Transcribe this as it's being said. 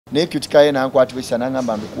naye Cute Kaye nankwati besa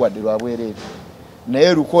nangamba mbikuwadde lwa bwerere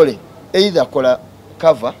naye lukole either kola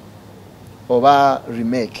cover oba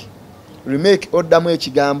remake oddamu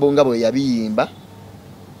ekigambo nga bwe yabiyimba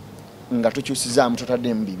nga tukyusizaamu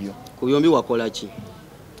totaddemu bibyo ku byombi wakola ki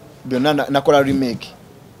byonna nakola remake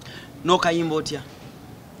n'okayimba otya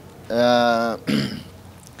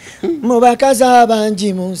mu bakazi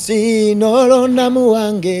abangi mu nsi n'olondamu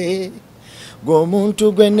wange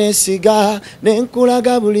gw'omuntu gwe neesiga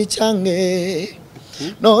nenkulaga buli kyange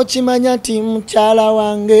n'okimanya ti mukyala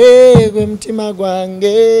wange gwe mutima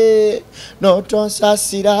gwange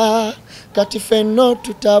n'otonsasira kati ffenno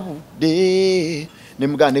tutabudde ne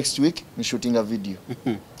mugaa next week nshootinga video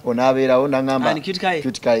onaabeerawo nangamba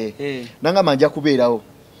Cute Kaye nangamba nja kubeerawo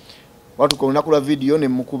watuka olunaku lwa video ne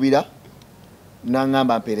mukubira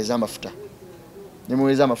nangamba mpeereza amafuta ne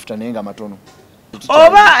muweereza amafuta naye nga matono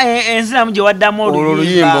oba enziramu gye waddamu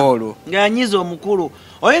oluyimba olwo ng'anyiza omukulu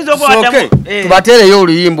oyinza okuba waddamu tubateereyo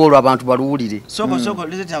oluyimba olwo abantu baluwulire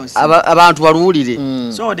abantu baluwulire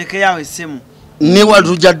so odekeyawo essimu ne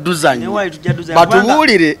walutujja dduzanyo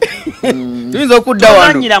batuwulire tuyinza okudda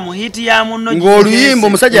wano mu hiti ya munno ng'oluyimba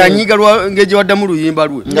omusajja yanyiga ng'egye waddamu oluyimba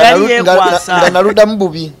lwe nga naluddamu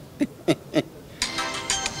bubi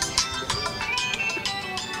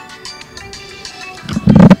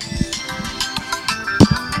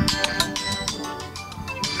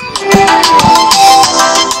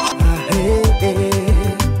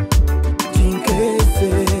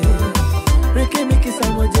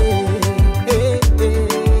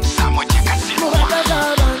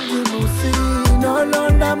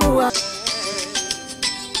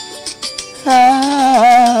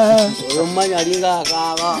omanya alinga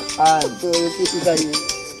akaaba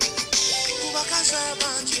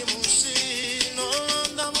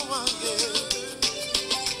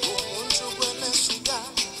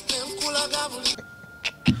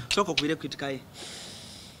soko kubire Cute Kaye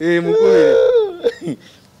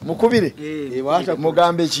mukubire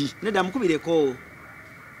mugambe ki nedda mukubireko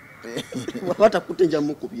watakutenja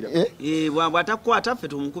mukubira bw'atakwata ffe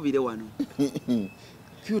tumukubire wano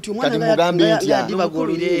kati mugambe ntya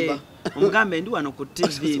omugambe ndi wano ku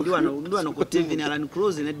TV ndi wano ku TV ne Alan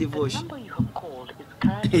Cruz ne Divorce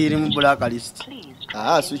iri mu blacklist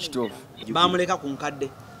switch off bamuleka ku nkadde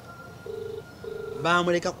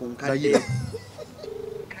bamuleka ku nkadde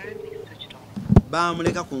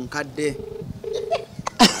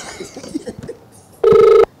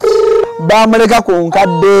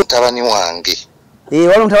mutabani wange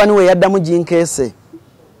wali mutabani we yaddamu jinkeese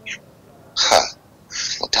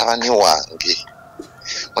mutabani wange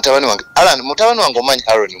Alan mutabani wange omanyi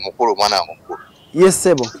Aaron mukulu mwana mukulu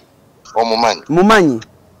yesebo mumanyi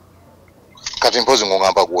kati mpozi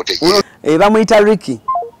ng'ongamba gwote bamuyita Ricky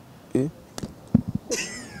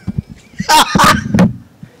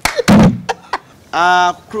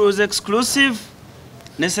cruise exclusive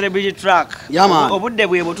ne celebrity track obudde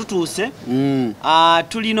bwe bututuuse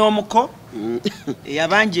tulina omuko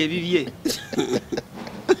eyabanja ebibye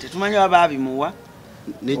tetumanyi baba abimuwa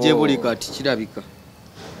neje buli kati kirabika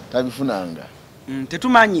tabifunanga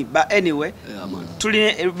tetumanyi anyway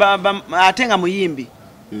tulina ate nga muyimbi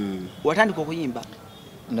watandika okuyimba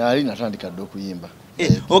nali natandika dde okuyimba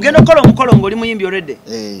ogenda okukola omukolo ng'oli muyimbi already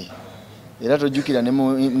era tojjukira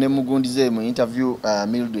ne mugundize mu interview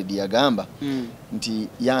Mildred yagamba nti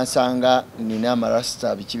yansanga nina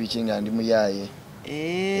amarasta biki nga ndi muyaye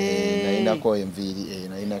nalinako enviiri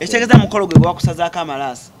ekitegeeza mukolo gwe gwakusazaako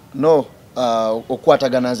amalasa no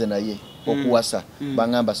okukwatagana nze naye okuwasa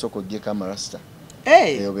bangamba soko ogyeko amarasta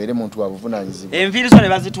obeere muntu wabuvunaanyizibwa enviiri zo ne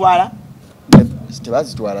bazitwala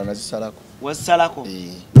tebazitwala nazisalako wazisalako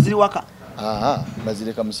ziri waka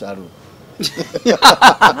bazireka mu salo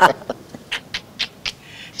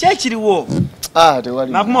kyekiriwo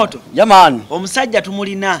tewali Makumoto yamani omusajja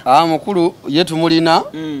tumulina mukulu ye tumulina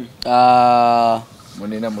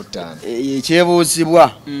munina mutano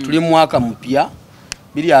ekyebuuzibwa tuli mu mwaka mupya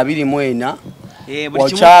 2024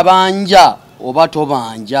 okyabanja oba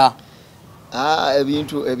tobanja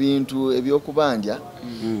ebintu ebyokubanja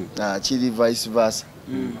kiri vice versa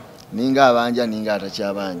ninga abanja ninga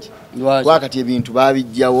atakyabanja wakati ebintu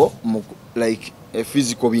babijjawo like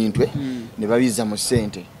physical bintu ne babiza mu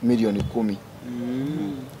sente milioni 10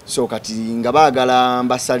 so kati nga baagala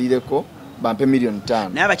mbasalireko bampe milioni 5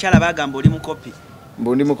 naye abakyala bagamba oli mukopi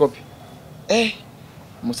mbundi mukopi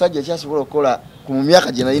musajja ekyasobola okukola ku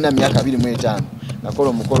myaka gye nalina myaka 25 nakola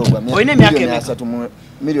omukolo gwa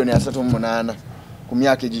milioni 3.8 ku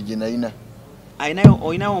myaka egyo gye nalina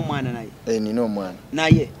oyinayo omwana naye nina omwana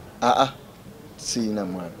naye siina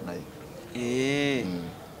mwana naye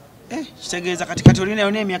kitegeeza kati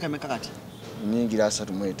olinayo n'emyaka meka kati Nyingira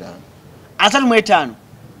 35. 35.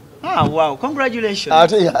 Ah, wow, congratulations.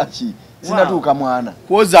 Ate yaki. Sinatuuka mwana.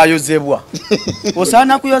 Kwozayozebwa.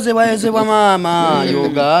 Osana kuyozebwa mama.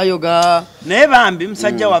 Yoga. Naye bambi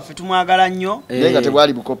musajja waffe tumwagala nnyo. Nenga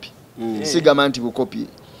tebwali bukopi. Sigamba nti bukopi.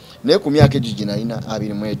 Naye ku myaka egyo nalina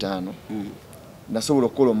 25. Nasobola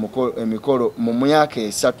okukola emikolo mu myaka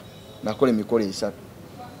 3. Nakola emikolo 3.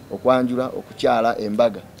 Okwanjula, okukyala,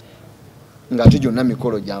 embaga. Nga ate gyonna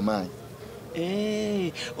mikolo gy'amaanyi.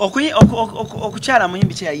 Okukyala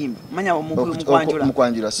muyimbi kye yayimba. Manya omukwanjula.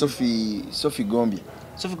 Mukwanjula Sophie Gombia.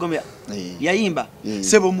 Sophie Gombia. Yayimba.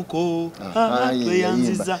 Sebo muko.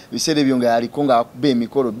 Tweyanziza. Biseera ebyo nga yaliko nga akuba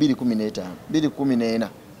emikolo 2015. 2014.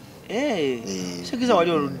 Sekiza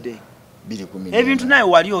wali oludde. 2014. Ebintu naye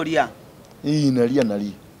wali olya.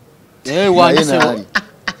 Nali. Wandise.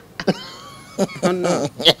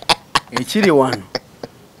 Ekiri wano.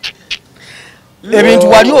 Ebintu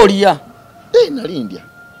wali olya. Nali ndya.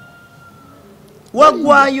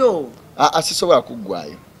 Wagwayo. Asisobola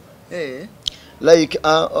kuggwayo. Like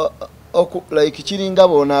kiringa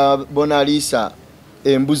bona lisa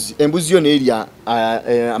embuzi yo nerya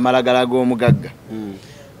amalagala g'omugagga.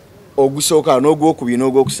 Ogusooka n'ogwokubiri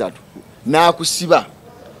n'ogwokusatu. Nakusiba.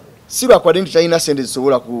 Siba kwa denti talina sente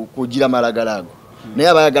zisobola kugira malagala ago. Naye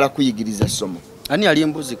abayagala kuyigiriza somo. Ani ali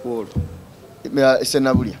embuzi kwolo?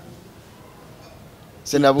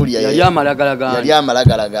 Senabulya yali amalagala gange. Yali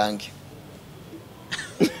amalagala gange.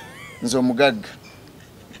 Nzo omugagga.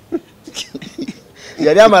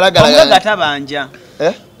 Yali amalagala gange. Omugagga tabanja.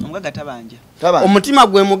 Omugagga tabanja. Omutima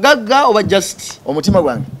gwe mugagga oba just? Omutima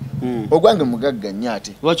gwange. Ogwange mugagga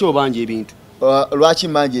nnyate. Lwaki obanje ebintu? Lwaki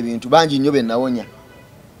mbanje ebintu? Banji nnyo be nawonya.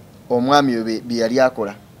 Omwami we yali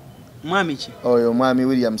akola. Mwami ki? Oyo omwami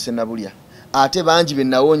William Senabulya. Ate banji be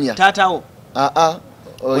nawonya. Tatawo.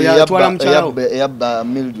 Eyabba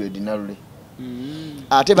Mildred Nalule.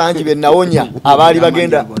 Ate banji be nawonya abali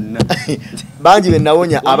bagenda. Banji be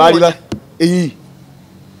nawonya abali ba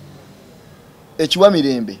ekiwa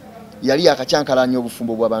mirembe yali akacyankalanya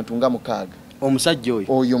obufumbo bw'abantu nga 6. Omusajja oyo.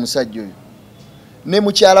 Oyo omusajja oyo. Ne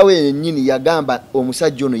mukyala we nnyini yagamba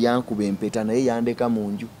omusajja ono yankuba empeta naye yandeka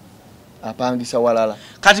mu nju. Apangisa walala.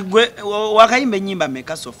 Kati gwe wakayimba ennyimba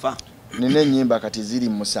meka sofa? Nene ennyimba kati ziri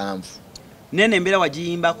 7. Nene mbera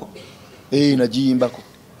wagiyimbako? Nagiyimbako.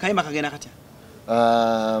 Kayimba kagenda katya?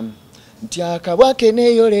 Nti akabwake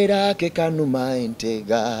neeyolera ke kanuma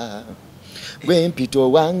entega. Gwe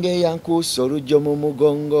mpito wange yankusa olujjo mu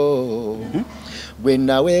mugongo. Gwe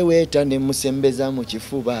nawe weeta ne musembeza mu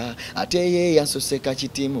kifuba. Ate ye yansoseka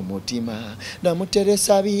kiti mu mutima.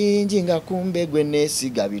 Namuteresa bingi nga kumbe gwe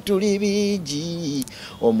neesiga bituli bingi.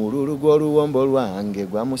 Omululu gw'oluwombo lwange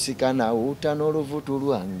gwamusika nawuuta n'oluvutu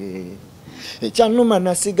lwange. Ekyanuma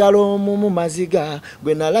nasigala omu mu maziga.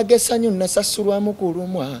 Gwe nalaga essanyu nasasulwa mu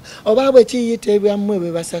kulumwa. Oba bwe kiyite byammwe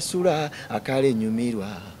bwe basasula akale nyumirwa.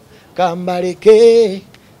 Kambaleke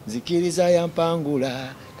zikiriza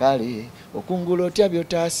yampangula kale okungula otya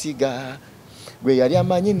byotasiga. Gwe yali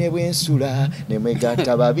amanyi ne bwensula ne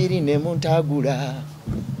mwegatta babiri ne muntagula.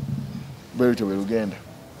 Bwetyo bwe lugenda.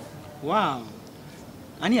 Wow.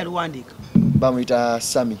 Ani yaluwandiika? Bamuyita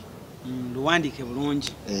Sami. Luwandiike bulungi.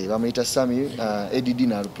 Bamuyita Sami, Eddie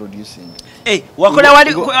Dina producing. Wakola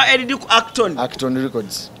wali Eddie ku Acton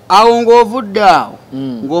Records. Awo ng'ovudde awo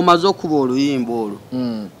ng'omaze okuba oluyimba olwo.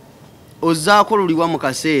 Ozaako luliwa mu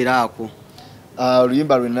kaseera ako?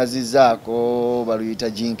 Oluyimba lwe nazizaako baluyita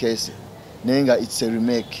Jinkese. Nenga it's a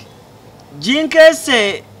remake.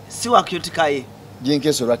 Jinkese si wa Cute Kaye.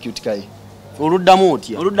 Jinkese olwa Cute Kaye. Oluddamu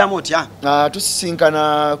otya?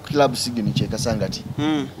 Tusisinkana club signature Kasangati.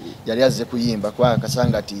 Yali azze kuyimba kwa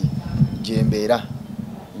Kasangati gyembeera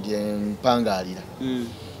gyempangaalira.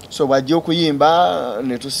 So bwajja okuyimba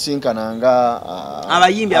ne tusisinkana nga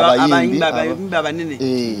abayimbi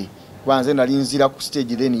abanene. Kwanze nali nzira ku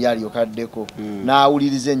stage then yali okaddeko.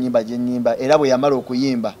 Naawuliriza ennyimba gyennyimba era bwe yamala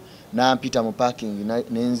okuyimba nampita mu parking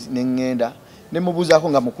n'engenda ne mubuzaako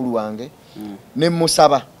nga mukulu wange ne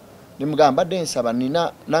musaba ne mugamba badde nsaba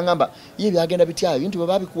nina nangamba ye byagenda bitya ebintu bwe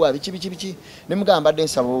babikuwa biki ne mugamba badde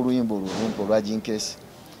nsaba oluyimba olwa Jinkese.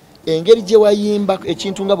 Engeri gye wayimba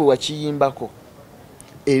ekintu nga bwe wakiyimbako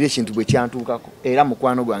era ekintu bwe kyantuukako era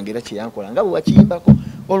mukwano gwange era kye yankola nga bwe wakiyimbako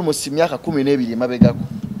almost myaka 12 emabegako.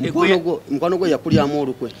 Mukwano gwe yakulyamu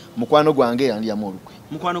olukwe? Mukwano gwange yandyamu olukwe.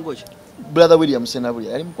 Mukwano gwo ki? Brother William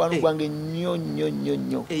Senabulya yali mukwano gwange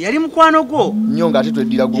nnyo. Yali mukwano gwo? Nnyo ng'ate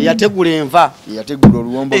tweddira gumu. Yategula enva. Yategula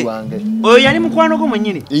oluwombo lwange. Oyo yali mukwano gwo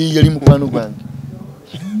mwennyini? Yali mukwano gwange.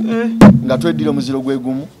 Nga tweddira omuziro gwe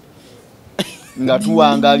gumu. Nga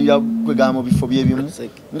tuwangalira kwegama mu bifo byebimu.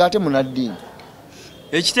 Ng'ate munaddiini.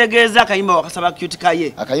 ekitegeeza akayimba wakasaba Cute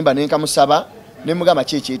Kaye akayimba nenkamusaba nemugamba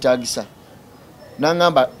kyetagisa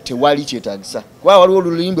nangamba tewali kyetagisa kuba waliwo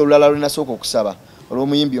oluyimba olulala lwenasooka okusaba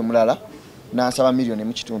olw'omuyimbi omulala nansaba million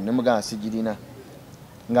mu nemugamba sigirina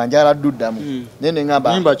nga njala dduddamu naye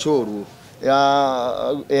nengamba yimba kyolwo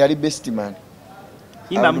eyali best man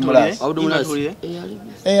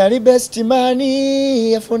yali best man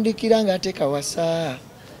yafundikira nga ateka wasa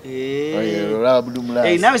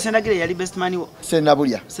nawe sendagire yali best man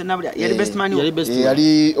senabulya yali best man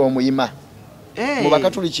yali omuyima mu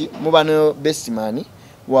bakatuliki mubano best man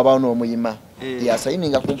wabawo n'omuyima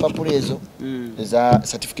yasayininga ku mpapulo ezo eza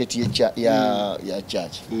certificate ya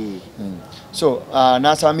church so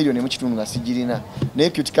nasaba million mu kitundu nga sigirina naye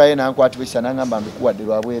Cute Kaye nankwatibisa nangamba mbikuwadde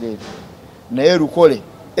lwa bwereere naye lukole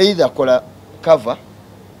either kola cover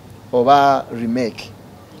oba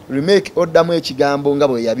remake oddamu ekigambo nga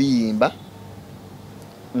bwe yabiyimba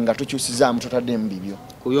nga tokyusizaamu totaddemu bibyo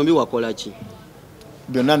kuyombi wakola ki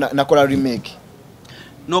byonna nakola remake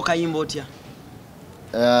n'okayimba otya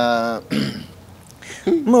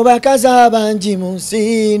mu bakazi abangi mu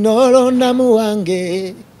nsi n'olondamu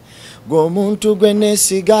wange gw'omuntu gwe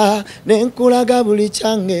neesiga nenkulaga buli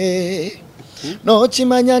kyange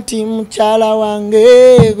n'okimanya nti mukyala wange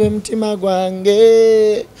gwe mutima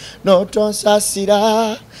gwange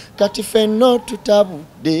n'otonsasira kati ffenna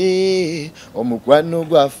tutabudde omukwano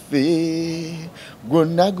gwaffe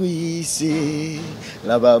gwonna guyise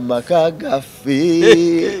laba amaka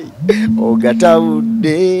gaffe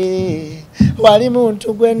ogatabudde wali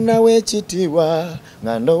muntu gwe nawe ekitiibwa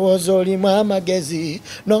nga ndowooza olimu amagezi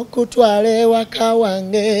n'okutwala ewaka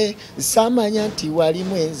wange samanya nti wali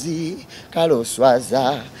mwenzi kale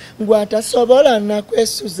oswaza gwatasobola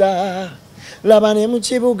nakwesuza laba ne mu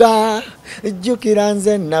kibuga jjukira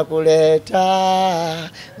nze nakuleeta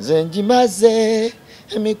nze njimaze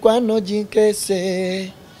emikwano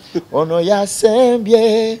ginkeese ono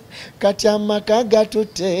yasembye kati amaka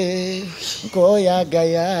gatute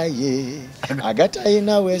nkoyagayaye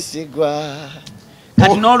agatayina wesigwa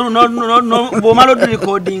kati bw'omala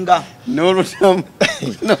odulikodinga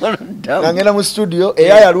ngenda mu studio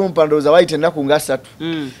era yalumpa ndowooza wayita ennaku nga 3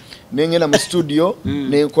 nengenda mu studio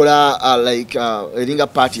nenkola eringa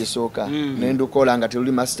party esooka nendukola nga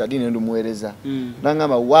teluli mastered nendumuweereza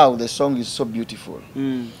nangamba wow the song is so beautiful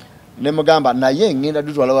nemugamba naye ngenda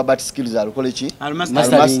dutwala wa bat skills alukole ki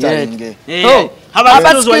mastering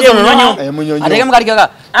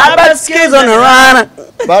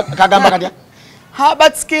kagamba katya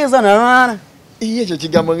iye ekyo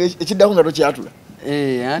kigambo ekiddako nga tokyatula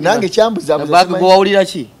nange kyambuzawulira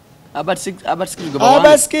ki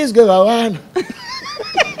abaskills gwe bawaana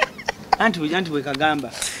anti bwe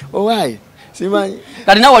kagamba owaye simanyi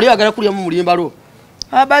kati nawe wali oyagala kulyamu muluyimba lwo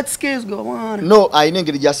no ayina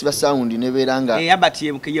engeri gyasiba sound nebeera nga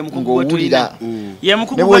ng'owulira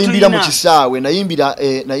newoyimbira mu kisaawe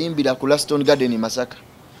nayimbira ku Laston Garden Masaka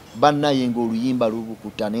bannaye ng'oluyimba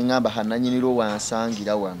lubukuta neŋŋamba hananyiniro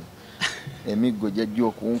wansangira wano emiggo gyajja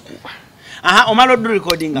okunkuba omala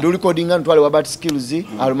ndulikodinga ntwale wa bat skills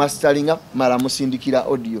alumasteringa mala musindikira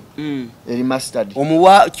audio eri mastered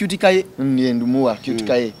omuwa Cute Kaye ndumuwa Cute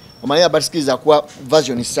Kaye omanya bat skills akuwa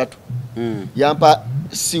version 3 yampa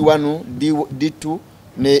C1 D2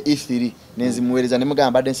 ne E3 nenzimuweereza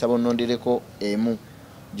nemugamba badde nsaba onnondereko emu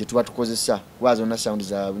gye tuba tukozesa kuba zonna sound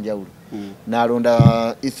za njawulo nalonda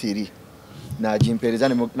E3 nagimpeereza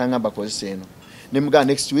nangamba kozesa eno nemugamba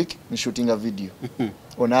next week nshootinga video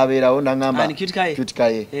onaabeerawo nangamba Cute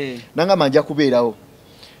Kaye nangamba nja kubeerawo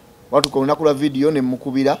watuka olunaku video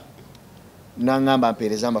nemukubira nangamba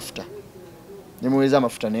mpeereza amafuta nemuweereza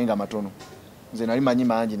amafuta naye nga matono nze nali manyi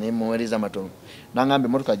mangi naye muweereza matono nangamba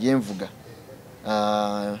emotoka gyenvuga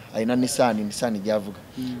ayina Nissan gyavuga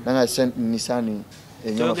nangamba Nissan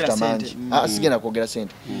enywa amafuta mangi sigenda kwogera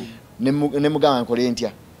sente nemugamba nkole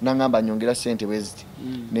ntya nangamba nyongera sente bweziti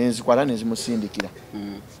nenzikwala nenzimusindikira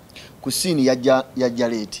ku siini yajja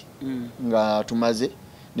leeti nga tumaze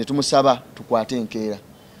ne tumusaba tukwate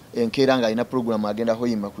enkeera nga alina program agenda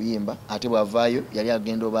hoyima kuyimba ate bwavaayo yali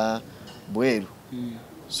agenda oba bweru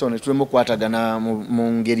so ne tulemu kwatagana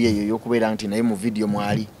mu ngeri eyo y'okubeera nti naye mu video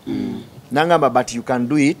mwali nangamba but you can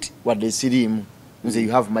do it wadde siriimu nze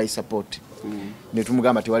you have my support ne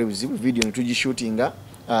tumugamba tewali buzibu video ne tugishootinga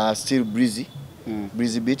still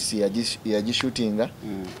breezy beats yagishootinga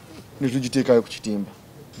ne tugiteekayo ku kitimba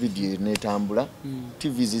video netambula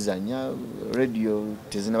TV zizanya radio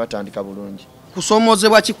tezinabatandika bulungi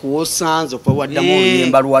kusomozebwa kikuwosanze okuva waddamu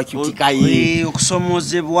oluyimba lwa Cute Kaye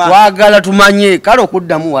okusomozebwa twagala tumanye kale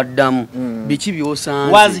okuddamu waddamu biki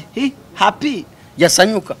byosanze was he happy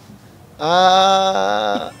yasanyuka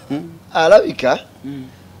alabika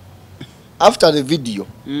after the video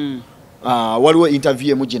waliwo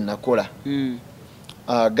interview emu gye nakola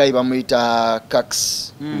guy bamuyita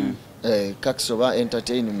Cax Cax oba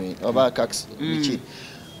entertainment oba Cax biki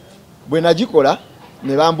bwe nagikola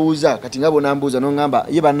ne bambuuza kati nga bona mbuuza no ngamba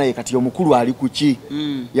ye bannaye kati omukulu ali kuki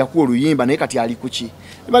yakuwa Oluyimba naye kati ali kuki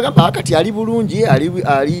bagamba kati ali bulungi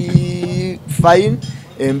ali fine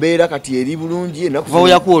embeera kati eri bulungi nakuva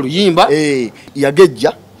yakuwa Oluyimba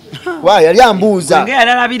yagejja wa yali ambuuza nge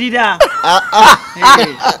yalalabirira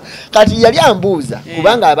kati yali ambuuza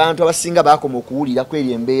kubanga abantu abasinga bakoma okuwulira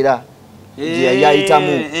kweri embeera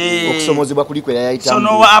yayitamu okusomozebwa kuli kwera yayitamu so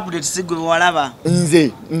no update sigwe walaba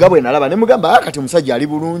nze nga bwe nalaba ne mugamba kati omusajja ali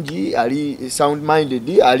bulungi ali sound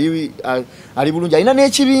minded ali bulungi alina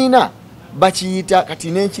n'ekibiina bakiyita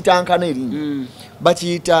kati n'ekitankana erinnya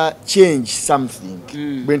bakiyita change something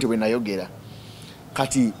bwente bwe nayogera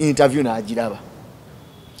kati interview n'agiraba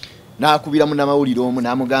n'akubira munnamawulire omu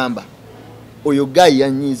n'amugamba oyo gayi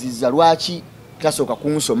yanyiizizza lwaki tasooka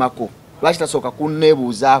kunsomako lwaki tasooka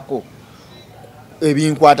kunneebuuzaako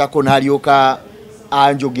ebinkwatako n'alyoka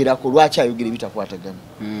anjogerako lwaki ayogera ebitakwatagana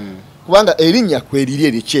kubanga erinnya kweriri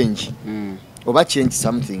eri change oba change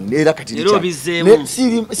something era kati era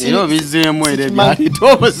obizeemu era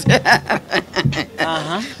byalitooze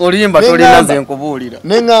Oluyimba tolina nze nkubuulira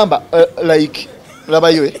neŋŋamba like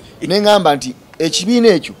labayo neŋŋamba nti ekibiina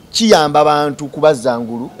ekyo kiyamba abantu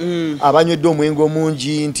kubazzangulu abanywedde omwenge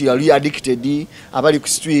omungi nti ali addicted abali ku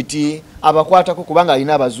street abakwatako kubanga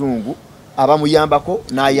alina abazungu abamuyambako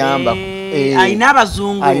n'ayambako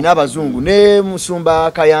alina abazungu ne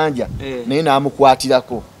Musumba Kayanja naye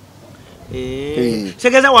n'amukwatirako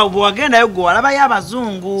segeza wagendayo gwe walabayo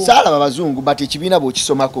abazungu saalaba abazungu but ekibiina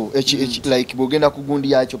bw'okisomako like bw'ogenda ku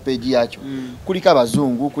gundi yakyo page yakyo kuliko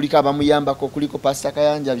abazungu kuliko abamuyambako kuliko Pastor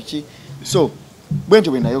Kayanja biki so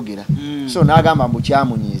bwentyo bwe nayogera so n'agamba mbu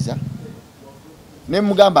kyamunyiiza ne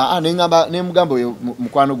mugamba oyo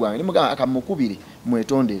mukwano gwange ne mugamba akamukubire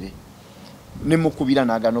mwetondere ne mukubira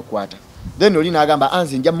n'agana okwata then oli n'agamba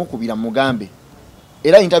anze nja mukubira mugambe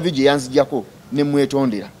era interview gye yanzijjako ne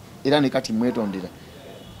mwetondera era ne kati mwetondera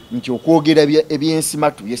nti okwogera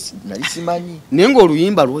ebyensimatu nali simanyi naye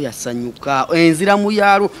ng'Oluyimba lwo yasanyuka enzira mu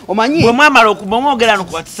yaalwo omanyi bwe mwamala okubomwogera no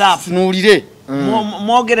ku WhatsApp tunuulire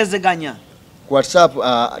mwogerezeganya ku WhatsApp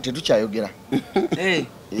tetukyayogera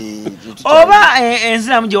oba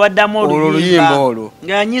enziramu gye waddamu Oluyimba olwo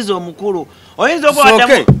nga yanyiza omukulu oyinza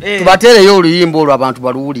okuwaddamu tubateereyo Oluyimba olwo abantu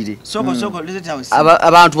baluwulire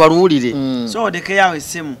abantu baluwulire sodekeyawo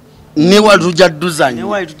essimu ne watujja dduzanya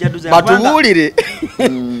batubuulire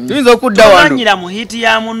tuyinza okudda wano mu hiti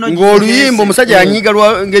ya munno ng'Oluyimba omusajja yanyiga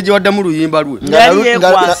ng'egye waddamu Oluyimba lwe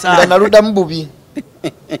nga naluddamu bubi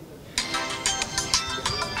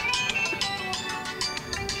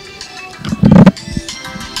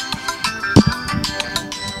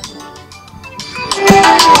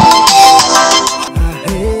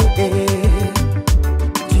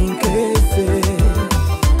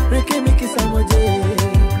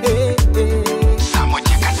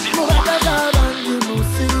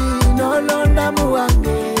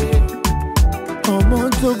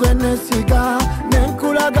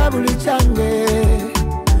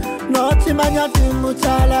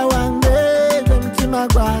muchala wange mtima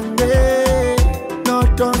gwange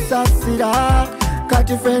notonsasira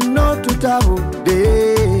kati fenno tutabude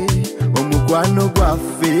omukwano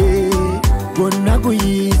gwaffe gwonna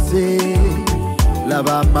guyize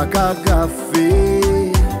laba amaka gaffe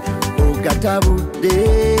ogatabudde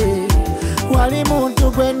wali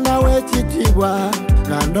muntu gwe nawe ekitiibwa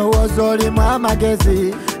nga ndowooza olimu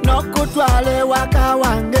amagezi n'okutwala ewaka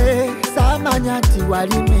wange saamanya nti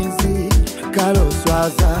wali mizi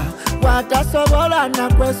kaloswaza watasobola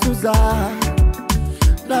nakwesuza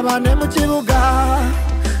laba ne mu kibuga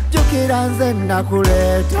jjukira nze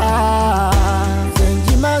nakuleeta nze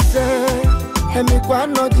njimaze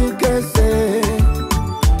emikwano gigeze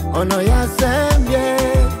ono yasembye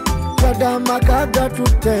wadde amaka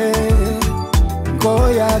gatutte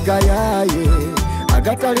nk'oyagayaye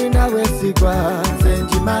agatalina bwesigwa nze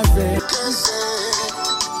njimaze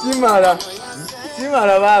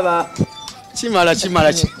kimala baba kimala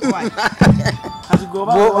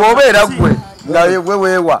bw'obeera gwe nga gwe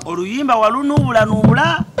weewa Oluyimba walunuubula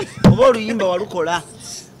oba Oluyimba walukola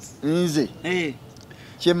nze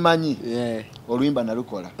kyemmanyi Oluyimba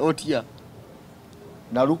nalukola otya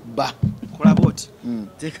naluba kola boti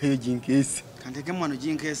teekayo jinkeesi kanteke mwano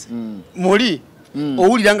jinkeesi muli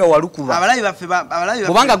owulira nga walukuba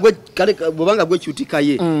bwobanga gwe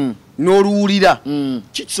kyutikaye n'oluwulira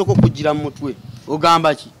kikisooka okugira mu mutwe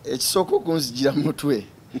ogamba ki ekisooka okunzigira mu mutwe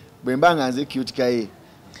bwe mba nga nze kyutikaye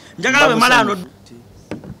njagala bwe mala ano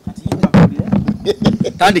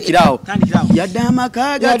Tandikirawo. Yadama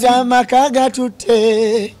kaga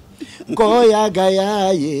tutte ngoyaga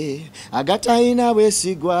yaye agatayina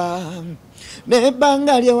bwesigwa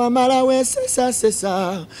nebanga lye wamala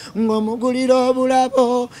wesesa ng'omugulira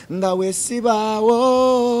obulabo nga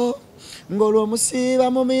wesibaawo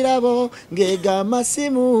ng'olw'omusiiba mu mirabo ng'ega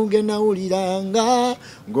masimu genawuliranga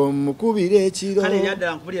ng'omukubira ekiro. Kale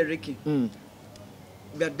yaddala nkubulira Ricky.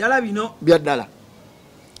 Byaddala bino. Byaddala.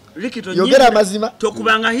 Ricky to yogera mazima.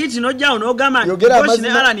 Tokubanga hiti nojja onogama. Yogera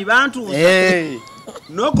mazima. Alani bantu.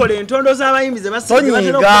 Nokole entondo z'abayimbi ze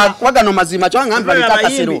basonyiga kwagano mazima kyangamba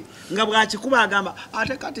litakasiro nga bwakikuba agamba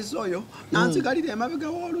ate kati soyo nansigalira emabega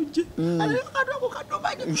w'oluggi ate katoko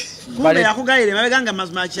kadobaje kumbe yakugayira emabega nga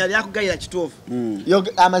mazima kyali yakugayira kitofu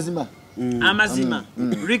amazima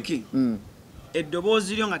Ricky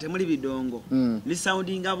eddoboozi lyo nga temuli bidongo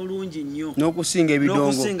lisoundinga bulungi nnyo n'okusinga ebidongo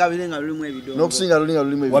n'okusinga birenga lulimu ebidongo n'okusinga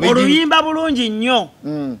lulimu ebidongo oluyimba bulungi nnyo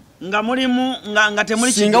nga mulimu nga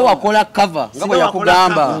temuli singa wakola cover nga bwe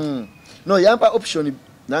yakugamba no yampa option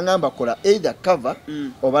nangamba kola either cover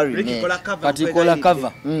oba rename kati kola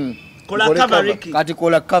cover kola cover Ricky kati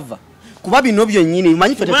kola cover kuba bino byennyini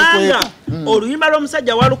manyi fete tukweka oluyimba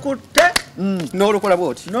lw'omusajja walukutte n'olukola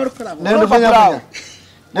bwoti n'olusula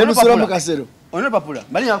mu kasero ono papula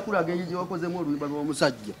bali yakulaga eyo wakozemu oluyimba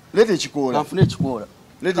lw'omusajja leta ekikoola afune ekikoola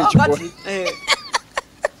leta ekikoola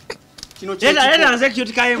kino era nze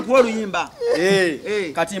Cute Kaye nkuwa oluyimba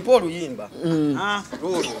kati mpa oluyimba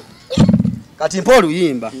kati mpa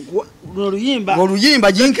oluyimba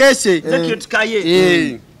oluyimba jinkese nze Cute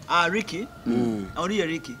Kaye Ricky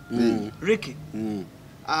oliye Ricky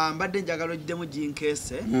mbadde njagala oddemu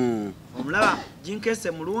jinkese omulaba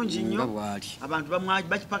jinkese mulungi nnyo abantu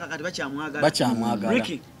bakipaka kati bakyamwagala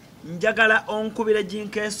Ricky njagala onkubira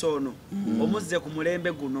jinkese ono omuzze ku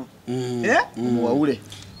mulembe guno muwawule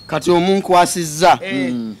kati omunkwasizza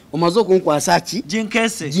omaze okunkwasa ki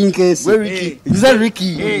jinkese nze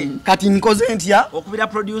Ricky kati nkoze ntya okubira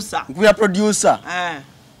producer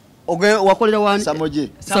wakolera wani Samoje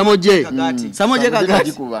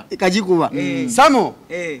kagikuba Samo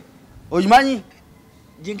oyimanyi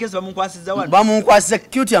jinkese bamunkwasiza wano bamunkwasiza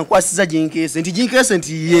Cute yankwasiza jinkese nti jinkese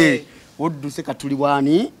nti ye odduse katuli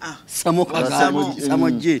wani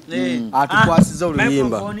Samoje atukwasiza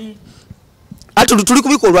oluyimba ati tuli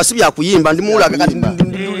kubikolwa si bya kuyimba ndi muulaga kati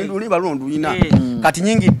ndulimba londuyina kati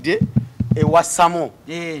nyingidde ewa Samo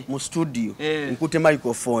mu studio nkute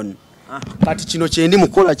microphone kati kino kyendi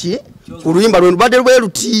mukola ki kuluyimba lwe badde lwe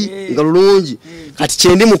luti nga lulungi kati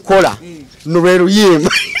kyendi mukola lwe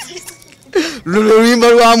luyimba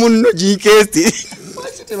luyimba lwa munno jinkese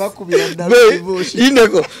tebakubira ddala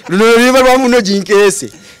indeko luyimba lwa munno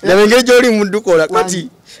jinkese nabengeri gyoli muddukola kati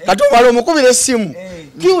omala omukubira essimu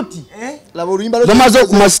Cute laba oluyimba bamaze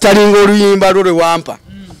okumasitalinga oluyimba lwe wampa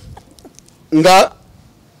nga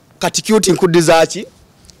kati Cute nkuddiza ki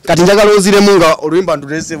kati njagala oziremu nga oluyimba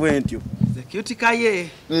ndulese bwentyo Cute Kaye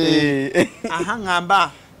aha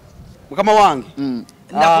ngamba mukama wange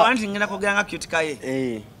ndakuwa nti ngenda kuganga Cute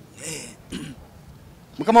Kaye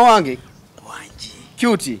mukama wange wanji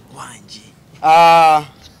Cute wanji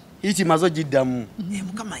hiti mazo jiddamu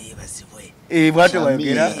mukama yebazibwe bwate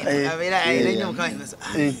wayogera abera ayirenyo mukama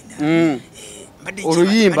yebazibwe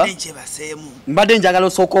oluyimba mbadde njagala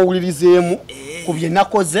osooka owulirizeemu ku bye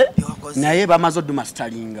nakoze naye bamaze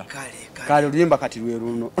odumasitalinga kale oluyimba kati lwe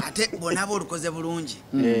luno ate bonaba olukoze bulungi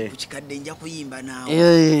ku kikadde nja kuyimba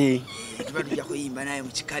naawe tuba tujja kuyimba naye mu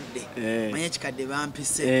kikadde manya ekikadde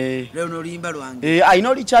bampise lero n'oluyimba lwange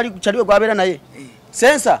ayina kyaliwe gwabeera naye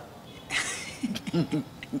sensa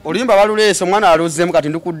oluyimba baluleese omwana aluzzeemu kati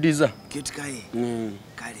ndikuddiza Cute Kaye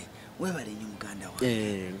kale webale nnyo muganda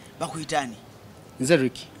wange bakuyitani nze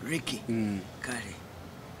Ricky kale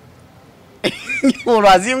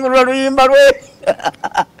olwazingulwa oluyimba lwe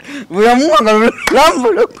bweyamuwanga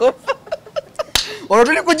lulambuloko olwo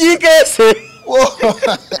tuli ku jinkese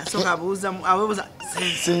asoka abuuza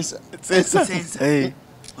sensa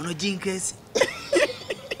ono jinkese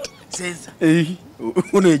sensa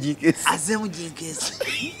ono ejinkese azemu jinkese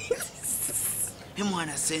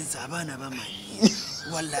emwana sensa abaana bamanyi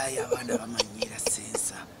wallahi abaana bamanyira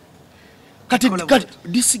sensa kati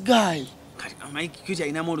this guy Mike Cute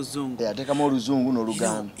ayinamu oluzungu atekamu oluzungu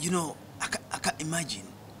n'oluganda I can't imagine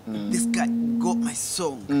this guy got my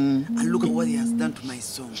song and look at what he has done to my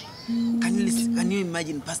song. Can you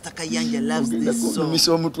imagine Pastor Kayanja loves this song?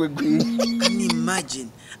 Can you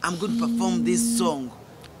imagine I'm going to perform this song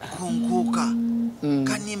Konkuka?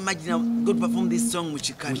 Can you imagine I'm going to perform this song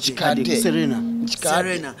Muchikade Serena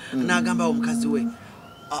nagamba omukazi we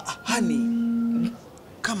honey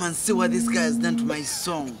come and see what this guy has done to my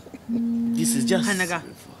song. This is just... Hanaga.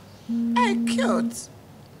 Hey, cute.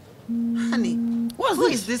 Honey, who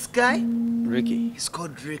is this guy? Ricky. He's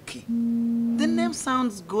called Ricky. The name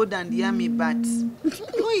sounds good and yummy, but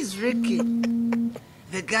who is Ricky?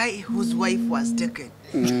 The guy whose wife was taken.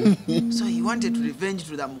 So he wanted to revenge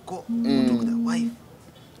to the Muko who took the wife.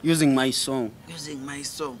 Using my song. Using my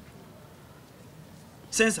song.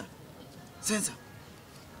 Sensor.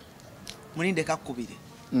 Muninde kakubire.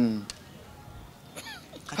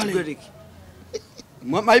 Ricky.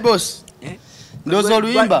 My boss. Ndozo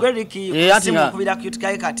Oluyimba. Ricky, simu kubira cute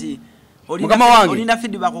Kaye kati. Olina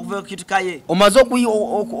feedback okuva cute Kaye. Omaze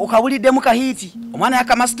okawulidde mu kahiti. Omwana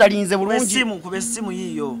yakamastalinze bulungi. Kube simu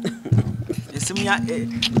yiyo.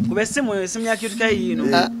 Esimu ya cute Kaye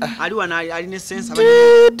yino. Ali wana ali ne sense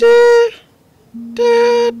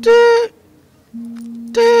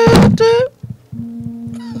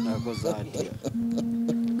Nakozati.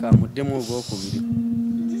 Kamuddemu ogwokubiri.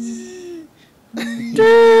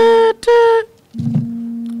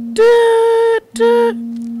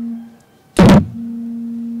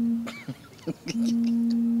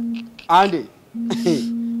 Ande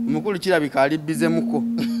mukulu kirabika ali bize muko.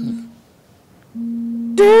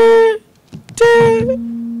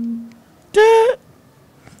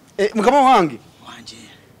 Mukama wange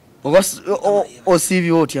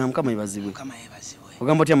osiibye otya mukama yebazibwe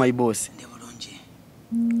ogamba otya my boss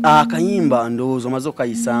akayimba ndowooza omaze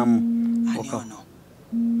okayisaamu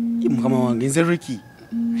mukama wange nze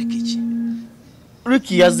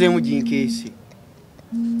Ricky yazzeemu jinkeesi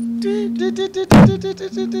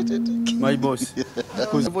my boss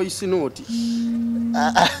voice note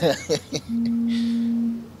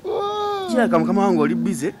kiraka mukama wange oli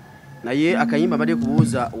bize naye akayimba badde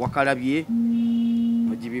kubuuza wakalabye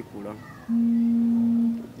ogibikula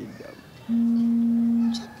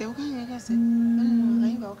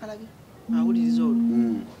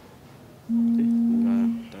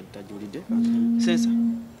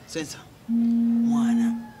Sensor.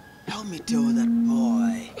 Mwana, help me tell that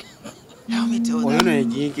boy. Help me tell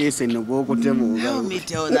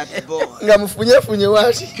that boy. Ngamufunye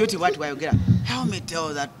wati. Cutie, what do I get? Help me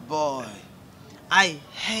tell that boy. I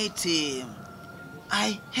hate him.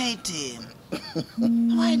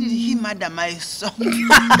 Why did he murder my son?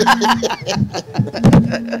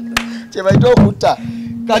 Chebaitokuta.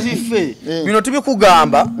 Kati fe bino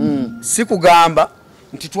tubikugamba si kugamba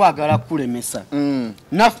nti twagala kulemesa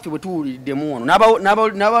naffe bwe tuwuliddemu ono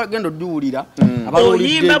n'abagenda odduwulira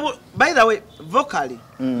Oluyimba. By the way, vocally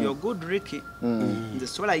you're good Ricky. Nze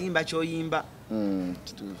sobola yimba kyoyimba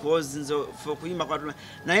because nze for kuyimba kwa tuna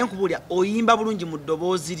naye nkubulya oyimba bulungi mu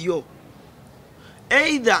ddoboozi lyo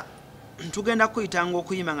either tugenda kuyitanga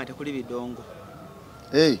okuyimba nga tekuli bidongo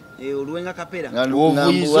oluwenga kapera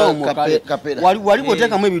wali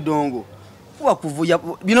bw'oteekamu ebidongo kuba kuvuya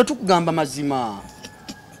bino tukugamba mazima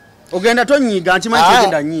ogenda tonyiga nkimanyi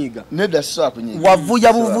kyogenda nyiga nedda sisa kunyiga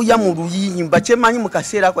wavuya buvuya mu luyimba kyemanyi mu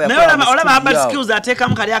kaseera ako olaba haba skills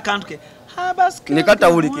ateekamu kali akantu ke haba skills ne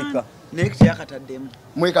katawulikika next yakataddemu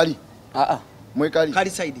mwekali kali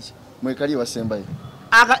side ki mwekali wasembayo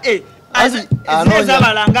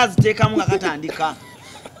abalanga aziteekamu nga katandika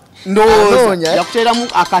ndowooza yakuteeramu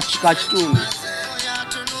akakitundu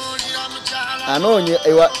anonye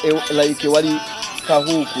like wali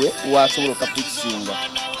kahukwe wasobola kafikisinga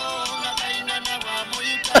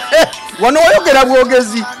wano wayogera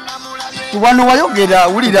bwogezi wano wayogera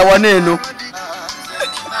wulira waneeno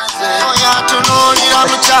yatunulira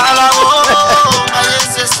mukyala wo nga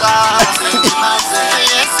yesesa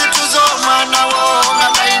yesi tuzo omwana wo nga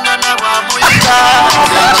talina na bwamuyita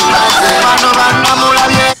bano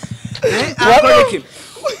bannamulabye.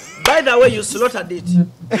 By the way, you slaughtered it.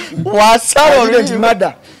 Wasala already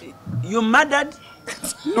murder. You murdered?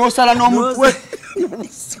 No sala no mutwe.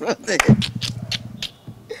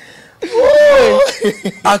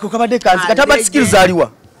 Ako kabade kanzi kataba skills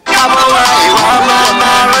aliwa.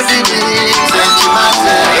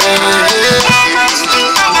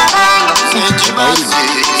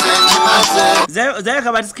 Zaya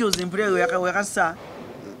kabade skills impure yakasa.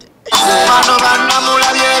 Bano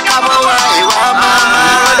bannamulabye kabowa ewa mama.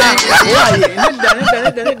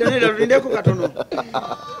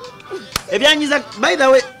 By the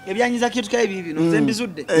way, ebyanyiza kitu kaye bibi no nze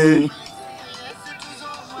mbizudde.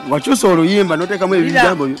 Wakyusa Oluyimba notekamu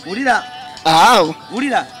ebijambo. Ulira.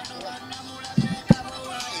 Ulira.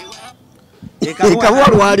 Ekawa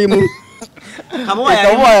lwalimu. Kabowa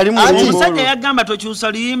yalimu. Omusajja yagamba tokyusa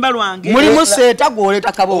Oluyimba lwange. Mulimu seeta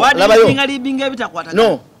gwoleta kabowa. Labayo. Libinga ebitakwata.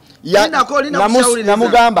 No.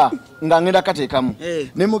 Namugamba nga ngenda kateekamu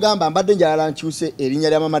ne mugamba mbadde njala nkyuse erinnya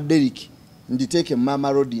lya mama Derek nditeeke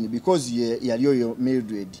mama Rodin because yali oyo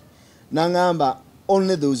Mildred nangamba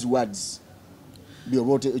only those words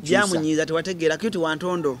byobote ekyusa byamunyiza tewategeera Cute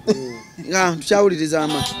wantondo nga tukyawuliriza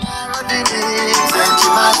ama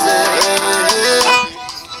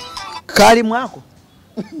kali mwako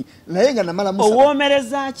naye nga namala musa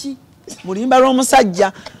owoomereza ki Muluyimba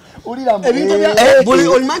lw'omusajja ebintu buli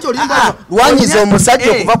olimanyi Oluyimba lwanyiza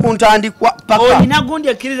omusajja okuva ku ntandikwa paka olina gundi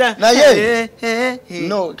ekkiriza naye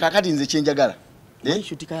no kakati nze kyenjagala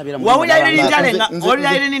wawulira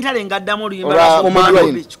n'intale ng'addamu Oluyimba lwa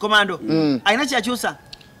komando alina kyakyusa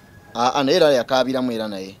naye era yakaabiramu era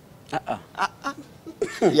naye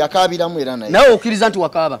yakaabiramu era naye nawe okkiriza nti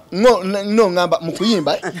wakaaba no ngamba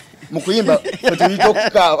mukuyimba otuyita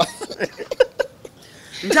okukaaba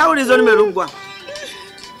nkyawuliza olime luggwa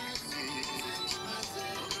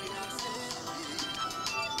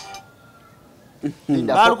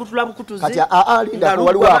balukutula bukutuzi kati linda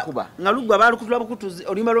waliwo akuba nga luggwa balukutula bukutuzi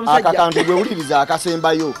Oluyimba lw'omusajja akakantu gwe wuliriza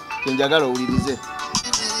akasembayo kenjagala owulirize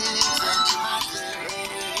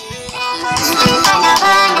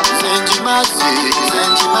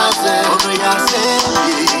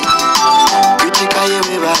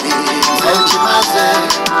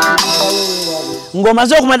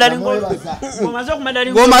ng'omaze okumala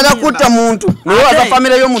ng'omaze kutta muntu newaza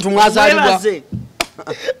famire y'omuntu mwazaalibwa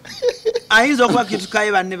ayinza okuba Cute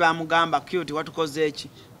Kaye banne bamugamba Cute watukoze eki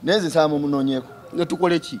neze saa mumunoonyeeko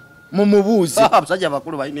netukole ki mumubuuze abasajja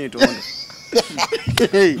bakulu balina entondo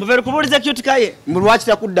muvere kubuuliza Cute Kaye lwaki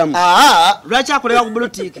takuddamu lwaki akolera ku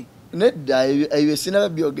bulutiki nedda ebyo sinaba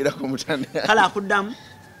byogerako mutandao kale akuddamu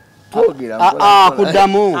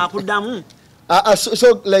akuddamu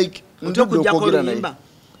so like ntokujja Oluyimba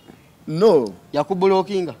no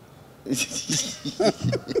yakubulookinga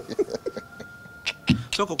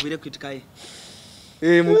soko kubire Cute Kaye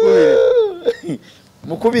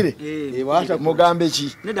mukubire mugambe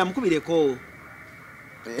ki nedda mukubireko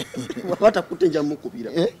watakutte nja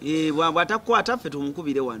mukubira bw'atakwata ffe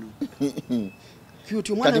tumukubire wano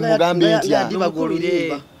kati mugambe ntya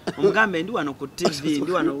omugambe ndi wano ku TV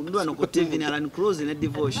ndi wano ku TV ne Alan Cruz ne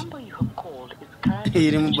Divorce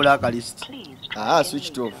iri mu blacklist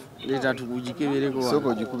switched off leta tukujikebereko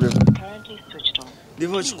soko jikubeko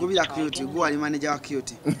Divorce kubira Cute gwa ali manager wa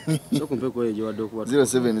Cute soko mpeko ejo wadde okuba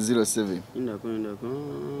 0707 inda kwenda ko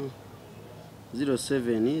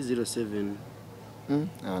 0707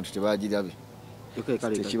 abantu tebagirabe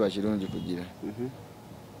tekiba kirungi kugira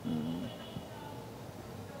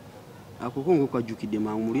akukungu kwajjukidde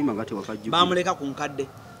mangu Muluyimba nga tewakajjukidde bamuleka ku nkadde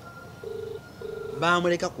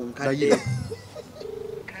bamuleka ku nkadde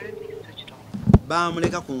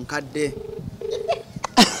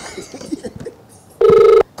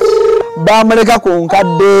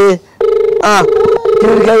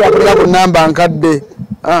kirika yakuleka ku namba nkadde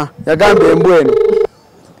yagamba embweno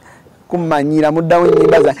kumanyira muddawo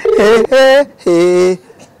ennyimba za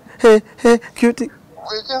Cute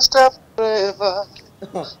We can stop forever.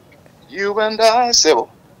 You and I, Sebo.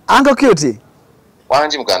 Uncle Cute.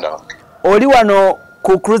 Wanji muganda wange. Oli wano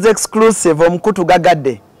ku cruise exclusive omukutu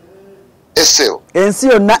gagadde. Sebo. Ensi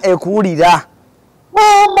yonna ekuwulira.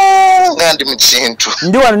 Mama, ngandi mukintu.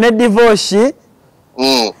 Ndi wano ne Divorce.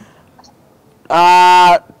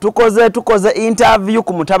 Tukoze interview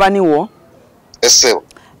ku mutabani wo. Sebo.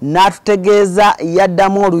 Natutegeeza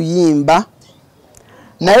Yadamu Oluyimba.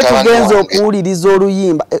 Naye tugenza okuwuliriza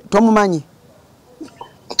Oluyimba. Tomumanyi?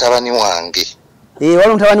 Mutabani wange.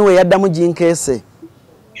 Wali mutabani we Yaddamu Jinkeese.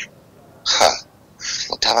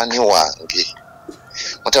 Mutabani wange.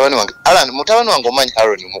 Alan, mutabani wange omanyi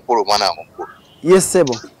Aaron mukulu mwana mukulu. Yes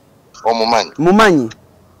sebo. Omumanyi. Mumanyi.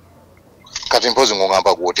 Kati mpozi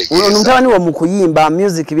ngongamba gwote. Uno mutabani wa mukuyimba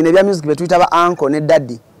music bine bya music betuyita ba uncle ne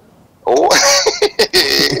daddy.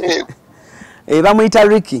 Bamuyita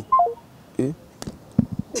Ricky.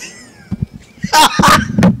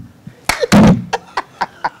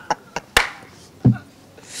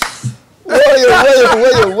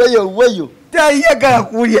 Weyo. Tayagala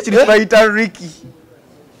kuulya kino bayita Ricky.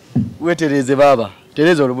 Wetereze baba.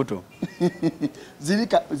 Tereza olubuto.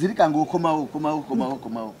 Zirika ng'okomawo.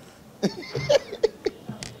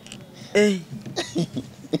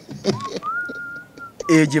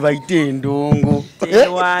 Gye bayita endongo.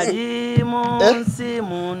 Tewali munsi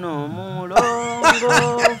muno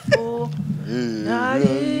mulongoofu.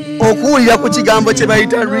 Okuwulira ku kigambo kye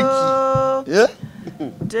bayita Ricky.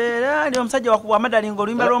 Tera ali omusajja wa Madalingo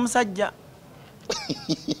Oluyimba lw'omusajja.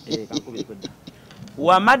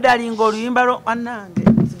 Wa Madalingo Oluyimba lw'annange.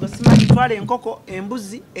 Simanyi twala enkoko,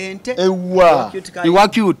 embuzi, ente. Ewa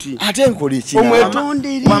Cute. Ate nkola iki?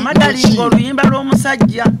 Omwetonderi. Wa Madalingo Oluyimba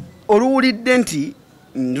lw'omusajja. Oluwulidde nti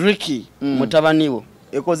Ricky mutabani wo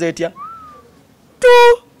ekoze etya?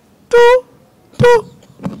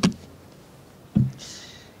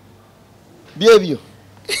 Byebyo.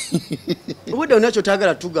 Obudde onakyo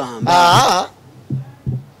tagala tugamba.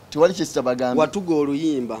 Tiwali kyesitabagamba. Watuga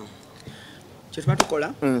Oluyimba. Kye tuba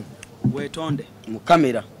tukola weetonde mu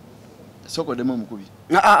kamera. Sokodemu omukubi.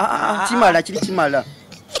 Kimala kiri kimala.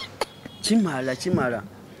 Kimala.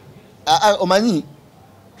 Omanyi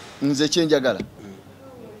nze kyenjagala.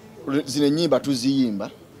 Zino ennyimba tuziyimba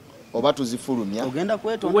oba tuzifulumya. Ogenda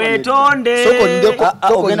kwetonda. Weetonde.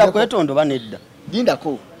 Ogenda kwetonda oba nedda.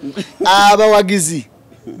 Lindako. Abawagizi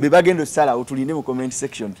be bagenda osalawo tulinde mu comment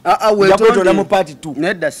section. Weetonda mu part 2.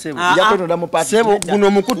 Nedda sebo. Yakwetonda mu part 2. Sebo guno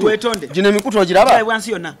omukutu. Weetonde. Gino emikutu ogiraba? Live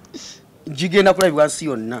wansi yonna. Gigenda ku live wansi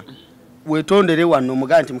yonna. Weetondere wano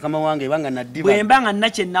omugaa nti mukama wange ebanga naddiba. Bwe mbanga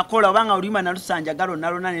nakye nakola obanga Oluyimba nalusanjagalo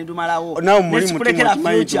nalona ne ndumalawo. Nawe muri mutima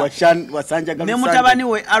wasanjagalo. Ne mutabani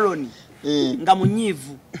we Aaron. Nga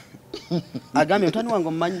munyivu. Agambye mutani wange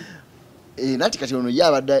omumanyi. Nati kati ono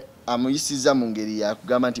yabadde amuyisiza mu ngeri ya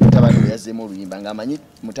kugamba nti mutabani we yazzeemu Oluyimba ng'amanyi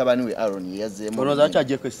mutabani we Aaron yazzeemu. Olowooza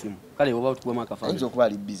akyaggyeko essimu. Kale oba tukuwemu akafaananyi. Ayinza okuba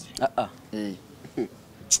ali busy.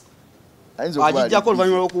 Agijjako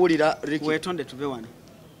oluvannyuma lw'okuwulira weetonde tuve wano.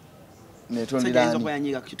 Netondera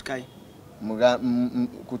yanyiga Kaye.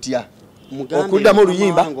 Kutya. Okuddamu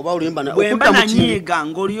Oluyimba. Bwemba nanyiga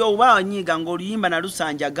ng'oliyo oba wanyiga ng'Oluyimba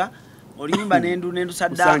nalusanjaga. Oluyimba nendu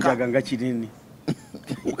saddaaka. Lusanjaga nga kirini.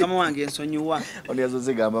 Mukama wange ensonyiwa. Oli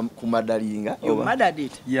yazoze gamba ku madalinga. Yo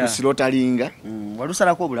madadit. Kusirotalinga.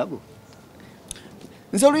 Walusalako obulago.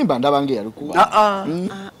 Nze Oluyimba ndabange yalukuba.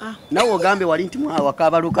 Nawe ogambe wali nti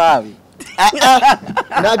wakabalukaabe.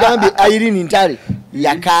 Nagambye Irene Ntale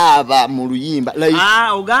yakaaba mu Luyimba.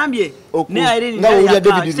 Ogambye. Ne Irene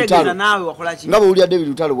Ntale nawe wakola ki? Ngabo ulya David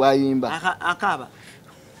Lutalo wayimba. Akaaba.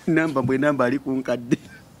 Namba ali ku nkadde.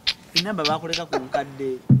 Namba bakoleka ku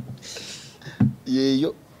nkadde.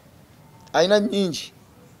 Yeyo. Aina nyingi.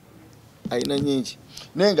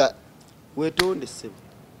 Nenga weetonde sebo.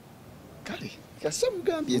 Kale.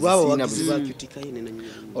 Kasamugambye baba wagizi ba Cute Kaye nena nyinyi.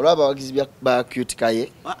 Olwaba wagizi ba Cute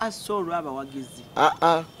Kaye. So olwaba wagizi.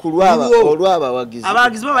 Olwaba wagizi.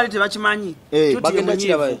 Abagizi baba balite bakimanyi. Bagenda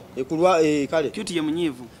kiraba kulwa kale. Cute ye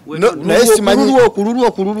munyivu. Naye simanyi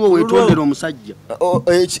kululwo weetondera omusajja.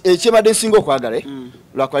 Ekibadde singa okwagala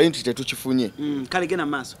lwakwali nti tetukifunye. Kale gena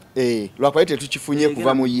maaso. Lwakwali tetukifunye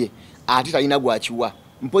kuva mu ye. Ate talina gwakiwa.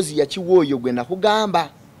 Mpozi yakiwa oyo gwe nakugamba.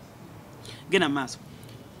 Gena maaso.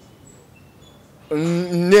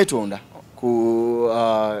 Netonda ku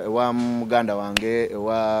wa muganda wange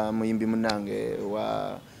wa muyimbi munange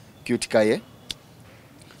wa Cute Kaye.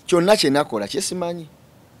 Kyonna kye nakola kyesimanyi.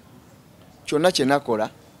 Kyonna kye nakola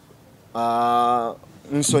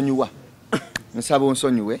nsonyiwa. Nsaba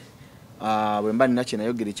onsonyiwe. Bwe mba nina kye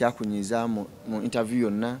nayogera kyakunyiza mu interview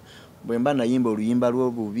yonna. Bwe mba nayimba Oluyimba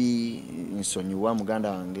lw'obubi nsonyiwa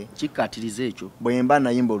muganda wange. Kikatiriza ekyo. Bwe mba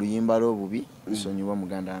nayimba Oluyimba lw'obubi nsonyiwa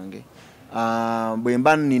muganda wange. Bwe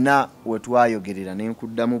mba nina wetwayogerera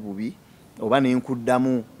nenkuddamu bubi oba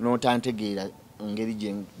nenkuddamu n'otantegeera ngeri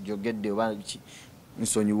gye njogedde oba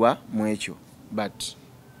nsonyiwa mu ekyo. But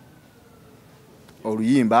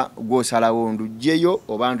Oluyimba gw'osalawo ndugyeyo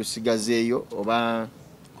oba ndusigazeeyo oba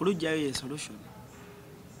kulujjayo ye solution.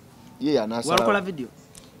 Ye anasalawo. Walakola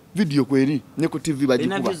video kweri ne ku TV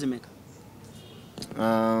bagikuba. Ina views meka.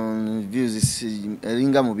 Views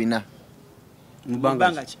eringa mu bina.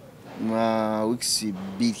 Mubanga ki? Weeks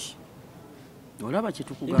 2. Olaba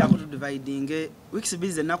kitukugamba. Ndakutu dividing weeks 2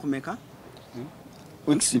 ze nakumeka.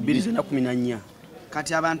 Weeks 2 ze nakuminanya.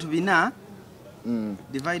 Kati abantu bina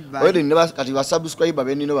divide by. Oyo ne kati wa subscriber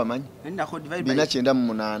be nino bamanyi. Ndako divide by. Bina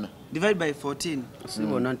 9 divide by 14.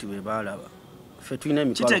 Sibona nti be balaba. Fe tulina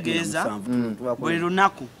emitwalo. Kitegeeza buli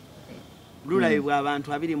lunaku lulayibwa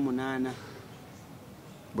abantu 28.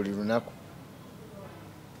 Buli lunaku.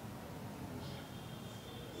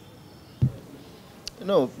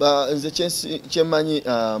 No, nze kyemanyi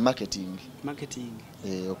marketing.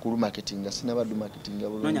 Okulu marketing asina badu marketing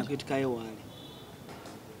abulungi. Nonya Cute Kaye wali.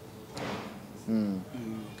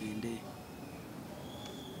 Gende.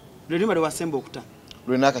 Oluyimba lwa Sembo okuta.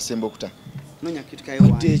 Lwena kasembo okuta. Nonya Cute Kaye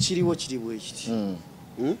wali. Wadde ekiriwo kiriwo ekiti.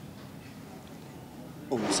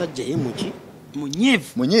 Omusajja ye muki?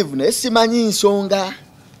 Munyivu naye simanyi nsonga.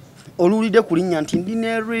 Oluwulidde kulinnya nti ndi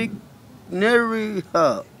Neri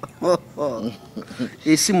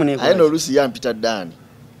esimu ne ayino olusi yampita Dani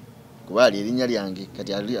kuba ali erinnya lyange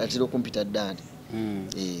kati atira okumpita Dani.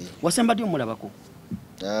 Wasemba ddi omulabako?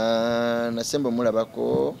 Nasemba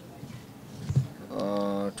omulabako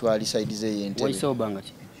twali side ze yente. Wayisewo banga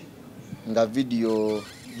ki? Nga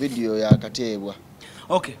video ya kateebwa.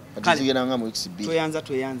 Okay. Kati zigenda nga mu weeks 2.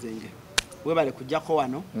 Tweyanze nge. webale kujjako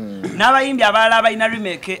wano n'abayimbi abalala abalina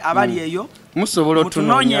remake abali eyo musobola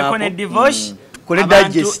tunoonyeeko ne divorce kole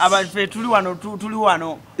digest abantu tuli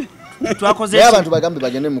wano twakoze abantu bagambe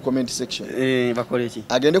bagende mu comment section bakole ki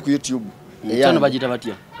agende ku YouTube eyano bagita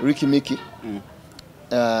batya Ricky Mickey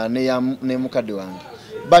ne mukadde wange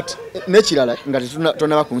but nekirala nga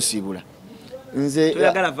tonaba kunsiibula nze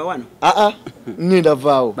toyagala va wano ninda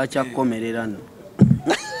vaawo bakyakomerera nno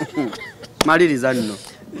maliriza nno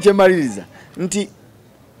kyemaliriza nti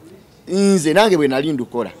nze nange bwe nali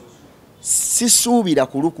ndukola sisuubira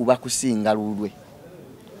kulukuba kusinga lulwe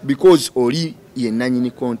because oli ye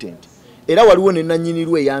nanyini content era waliwo ne nanyini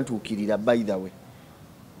lwe yantuukirira by the way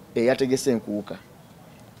eyategese enkuuka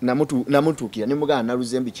namutuukira ne mugana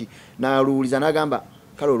naluze mbiki naluuliza nagamba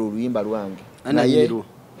kale Oluyimba lwange naye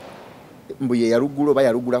mbuye yarugula oba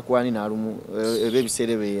yarugula kwani nalumu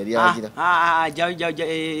ebiseere bye yali agira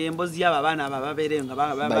embozi yaba abaana babeere nga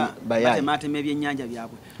batematema ebyennyanja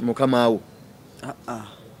byabwe mukama wo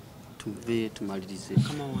tuve tumalirize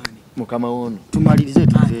mukama wono tumalirize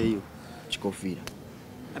tuveeyo kikofiira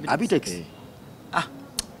abitex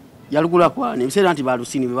yalugula kwani ebiseera nti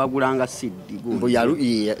balusini bebagulanga siddi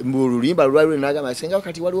mbu Oluyimba lwalwe nagamba senga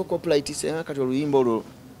kati waliwo copyright senga kati Oluyimba olwo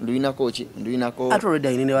nduyinako ki nduyinako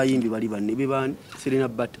atoleda ine ne bayimbi bali banne bebani Serena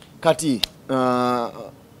Bata kati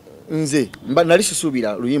nze nali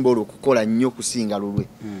susubira Oluyimba olwo kukola nnyo kusinga lulwe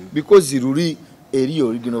because luli eri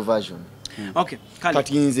original version okay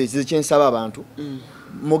kati nze kyensaba abantu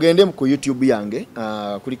mugende ku YouTube yange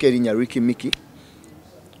kuliko erinnya Ricky Mickey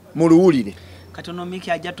muluwulire kati ono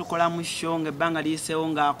Mickey ajja tukola mu show ngebbanga liisewo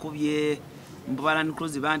ng'akubye mbala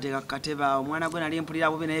nkruzi bante kakateba omwana gwe nali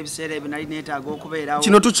mpulira bubi naye ebiseera ebyo nali neetaaga okubeerawo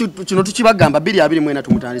kino tukibagamba 224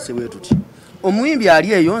 tumutandise bwe tuti omuyimbi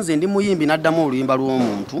ali eyo nze ndi muyimbi n'addamu oluyimba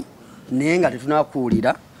lw'omuntu naye nga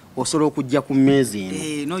tetunakuwulira osobola okujja ku mmeezi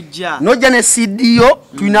eno nojja ne sidiyo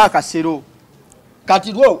tulina akasero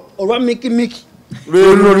kati lwo olwa Mickey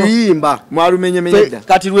lwe luno luyimba mwalumenyemenyedda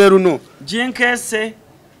kati lwe luno jinkese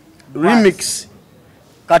remix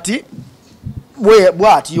kati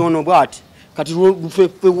bwati yono bwati kati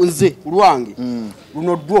nze lwange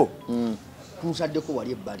luno dwo tusaddeko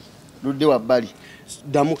wali ebbali ludde wabbali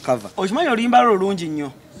ddamu cover okimanyi oluyimba lwo lulungi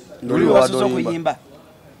nnyo luli wasuza okuyimba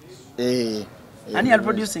ani yali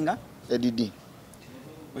producinga Edidi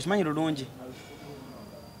okimanyi lulungi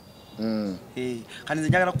kati nze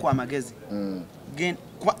njagala kukuwa amagezi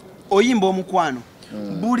oyimba omukwano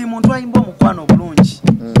buli muntu ayimba omukwano obulungi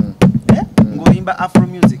ng'oyimba afro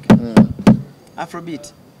music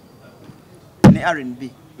afrobeat ne R&B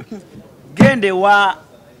gende wa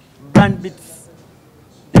brand beats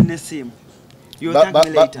ne sim you thank me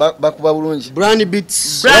later bakuba bulungi brand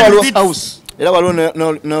beats house era waliwo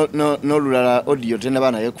n'olulala audio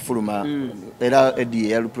tenaba naye kufuluma era Eddie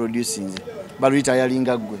yaluproducinze baluyita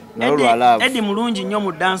yalinga ggwe nalwo Eddie mulungi nnyo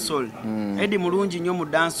mu dancehall Eddie mulungi nnyo mu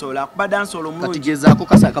dancehall akuba dancehall omulungi kati gezaako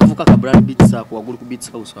kasa akavuka ka brand beats ako wagulu ku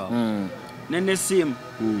beats house awo ne sim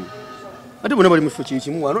ate bonna bali mu kifo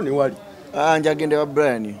kimu wano ne wali njagende wa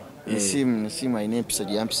Brian simu ayina empisa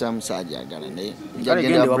gyampisa musajja agala naye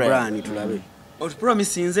njagende wa Brian tulabe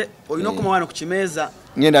otupromise nze olina okuma wano ku kimeeza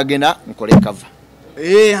ngenda genda nkole cover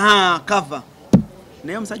cover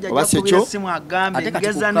naye omusajja ajja kubira simu agambe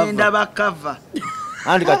ngeza n'endaba cover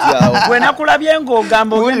anti kati yawo gwe nakulabye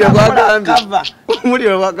ng'ogamba ogenda kukola cover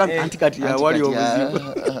muliro bagambye anti kati yawo wali obuzibu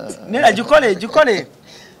nera gikole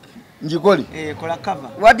njikoli kola cover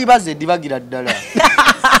wadibaze dibagira ddala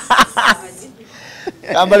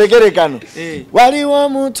ambalekere kano waliwo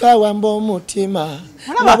omuntu awamba omutima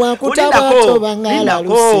nga bwakutabato bangala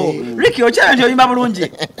luse Ricky okyala nti oyimba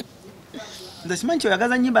bulungi nze simanyi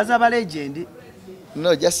kyoyagaza nnyimba z'abalegendi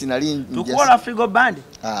no just nali tukola Frigo Band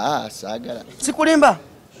saagala sikulimba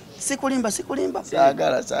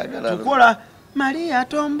saagala tukola Maria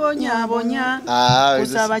tombonyabonya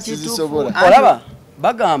kusaba kitufu olaba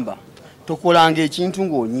bagamba tokolanga ekintu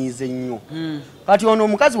ng'onyiize nnyo kati ono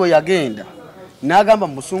omukazi we yagenda n'agamba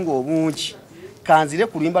mu busungu obungi kanzire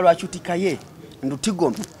ku luyimba lwa Naye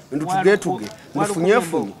ndutigome ndutugetuge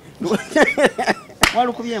ndufunyefunye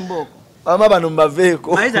walukubye emboko ama bano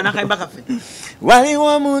mbaveeko maiza nakayimba kafe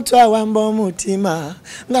waliwo omuntu awamba omutima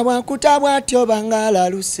nga bwakuta bw'atyo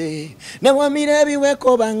bangalaluse ne wamira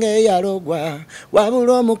ebiweko bange yalogwa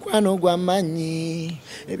wabula omukwano gw'amanyi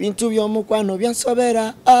ebintu by'omukwano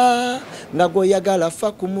byansobera nga gwoyagala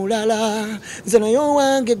fa ku mulala nze naye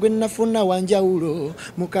owange gwe nafuna wanjawulo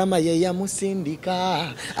mukama ye yamusindika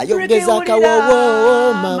ayogeza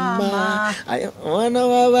akawowo mama wana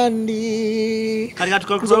wabandi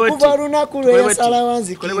kuva olunaku lwe yasala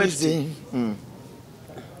wanzikirize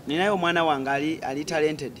ninayo omwana wange ali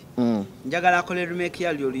talented njagala akole remake ya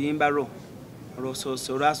Oluyimba Lwa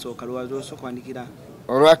Lwososo lwasooka lwazo kwandikira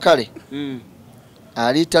olwakale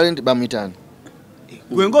ali talent bamwitani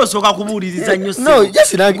gwe ng'osooka kubuuliriza nnyo no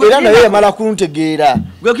just era naye yamala kuntegeera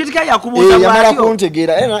gwe kitika yakubuuza yamala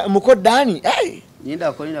kuntegeera mukoddaani nyinda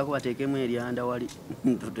akolinda ko bateekemu eryanda wali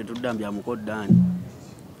tetudambya mukoddaani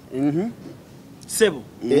sebo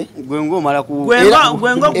gwe ng'omala ku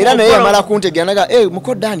era naye yamala kuntegeera naga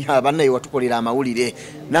mukoddaani bannaye watukolera amawulire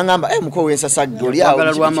nangamba muko wensasagge oli awo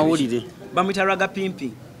lw'amawulire bamwita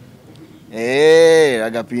Ragapimpi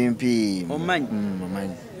Ragapimpi omanyi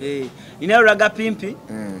ina Ragapimpi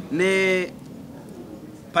ne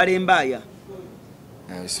Palembaya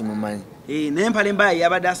simumanyi ne Palembaya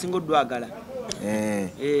yabadde asinga oddwagala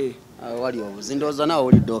wali obuzindoza nawe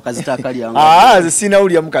olidde okazita lyangu ze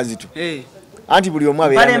sinawulira mukazito anti buli omu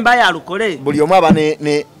abeera Palembaya alukole buli omu aba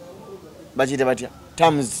ne bakiyita batya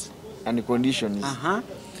terms and conditions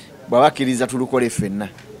bw'abakkiriza tulukole ffenna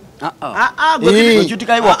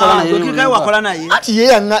gwe wakola naye ati ye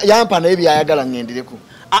yampa naye byayagala ngendereko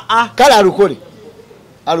kale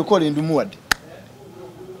alukole ndumuwadde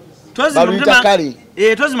baluyita kale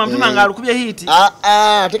twazima mutima nga alukubye hiti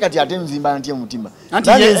ate kati ate nzimba ntya mutima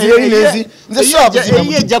nze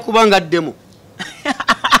ye ejja kubanga ddemo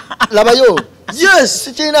labayo yes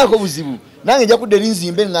sikyinaako buzibu nange nja kudde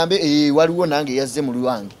linzimbe ngambe waliwo nange yazze mu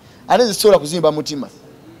lwange ate nze sisobola kuzimba mutima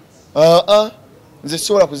nze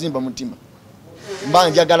sisobola kuzimba mutima mba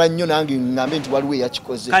njagala nnyo nange ngambe nti waliwo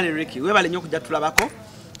eyakikoze kale Ricky webale nnyo kujja tulabako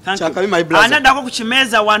anaddako ku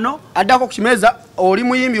kimeeza wano addako ku kimeeza oli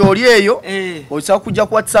muyimbi oli eyo olisaba kujja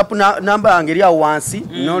ku WhatsApp namba yange eri awo wansi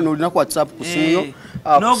nolina ku WhatsApp ku simuyo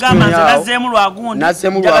nogamba nze nazzeemu lwagundi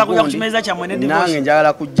njagala kujja ku kimeeza kyammwe nange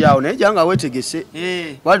njagala kujjaawo naye janga wetegese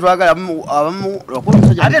wali twagala abamu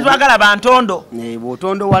ate twagala bantondo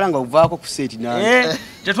bw'otondo wala nga ovaako ku seeti nange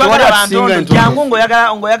tetwagala bantondo jangu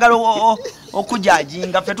ng'oyagala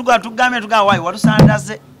okujajinga ffe tugambe waayi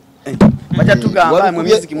watusandaze bajja tugamba mwe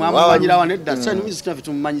music mwamumanyira wane dda sani music naffe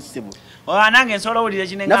tumumanyisebo nange nsobola owulira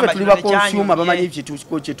kinengamba naffe tuli bakonsuma bamanyi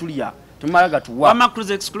kye tulya tumala gatuwa wama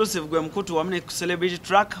cruise exclusive gwe mukutu wamu ne celebrity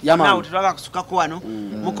track nawe tetwaga kusukako wano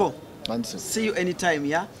muko see you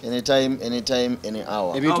anytime anytime any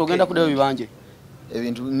hour ebintu ogenda kuddayo bibanje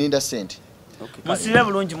ebintu ninda sente musibe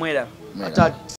bulungi mwera